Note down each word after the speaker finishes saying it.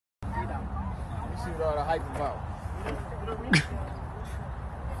See what all the hype about.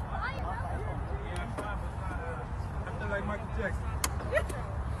 I feel like Michael Jackson.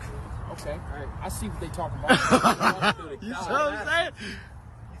 Okay, all right. I see what they talking about. You know what I'm saying?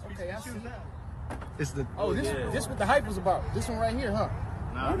 Okay, I see. It's the This what the hype was about. This one right here, huh?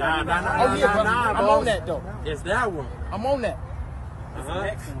 Nah, Oh yeah, but I'm on that though. It's that one. I'm on that.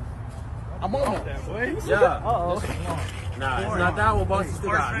 I'm on that. Yeah. Uh-oh. Nah, it's not that one, boss. You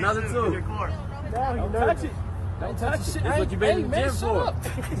still got another two. Don't touch it. Don't touch the shit. That's what you been in the man, gym shut for.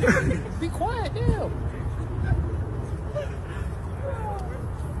 up. Be quiet, damn.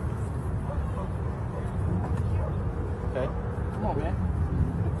 okay. Come on, man.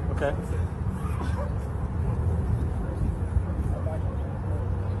 Okay.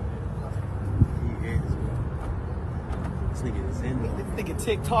 This nigga is in there. This nigga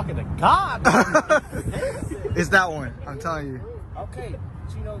Tick talking to God. It's that one. I'm telling you. Okay,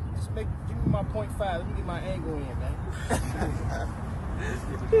 so, you know, just give me my 0.5. Let me get my angle in, man.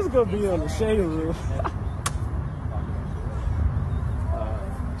 He's gonna be on the shade room.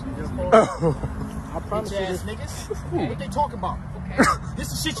 I promise you Bitch this. ass niggas. What they talking about? Okay. This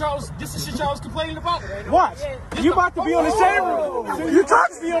the shit y'all was complaining about? Watch. You about to be on the shade room. You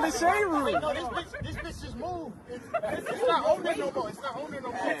talking to be on the shade room. No, this bitch just moved. It's not on there no more. It's not on there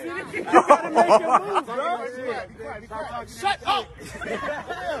no more. You gotta make your move, bro. Be quiet. Shut up.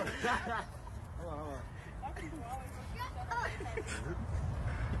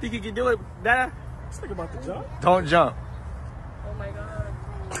 You think you can do it, Dad? Let's think about the jump. Don't jump. Oh my god.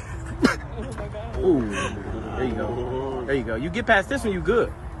 Ooh, there you go. There you go. You get past this one, you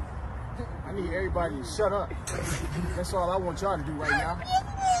good. I need everybody to shut up. That's all I want y'all to do right now.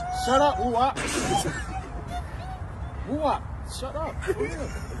 Shut up, woo-wop. Woo-wop. Shut up. For real. Here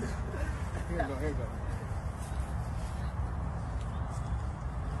we go, here we go.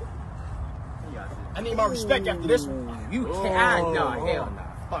 I need my respect after this one. You can't. No, hell no.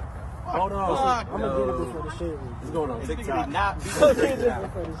 Fuck that. Hold on. I'm gonna get it before the shade room. What's going on? TikTok. Not Before the shade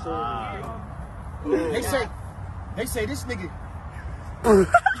room. They say this nigga.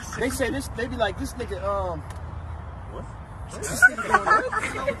 They be like, this nigga, what?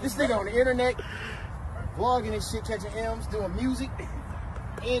 This nigga on the internet, vlogging and shit, catching M's, doing music,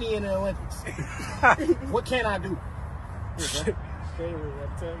 and he in the Olympics. What can I do? Shade room,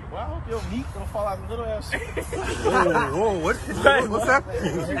 I'm telling you. Well, I hope your meat don't fall out of little ass shit. Whoa, what's that?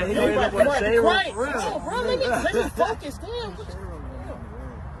 Hey, he ended up on the shade room Right. for real. Oh, bro, let me focus, damn.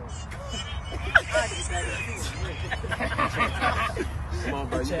 Come on,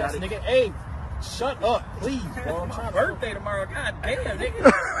 bro. You Bitch got ass it. nigga. Hey, shut up, please, bro. I'm trying to Birthday tomorrow. God damn,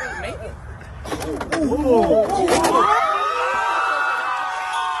 nigga. Ooh.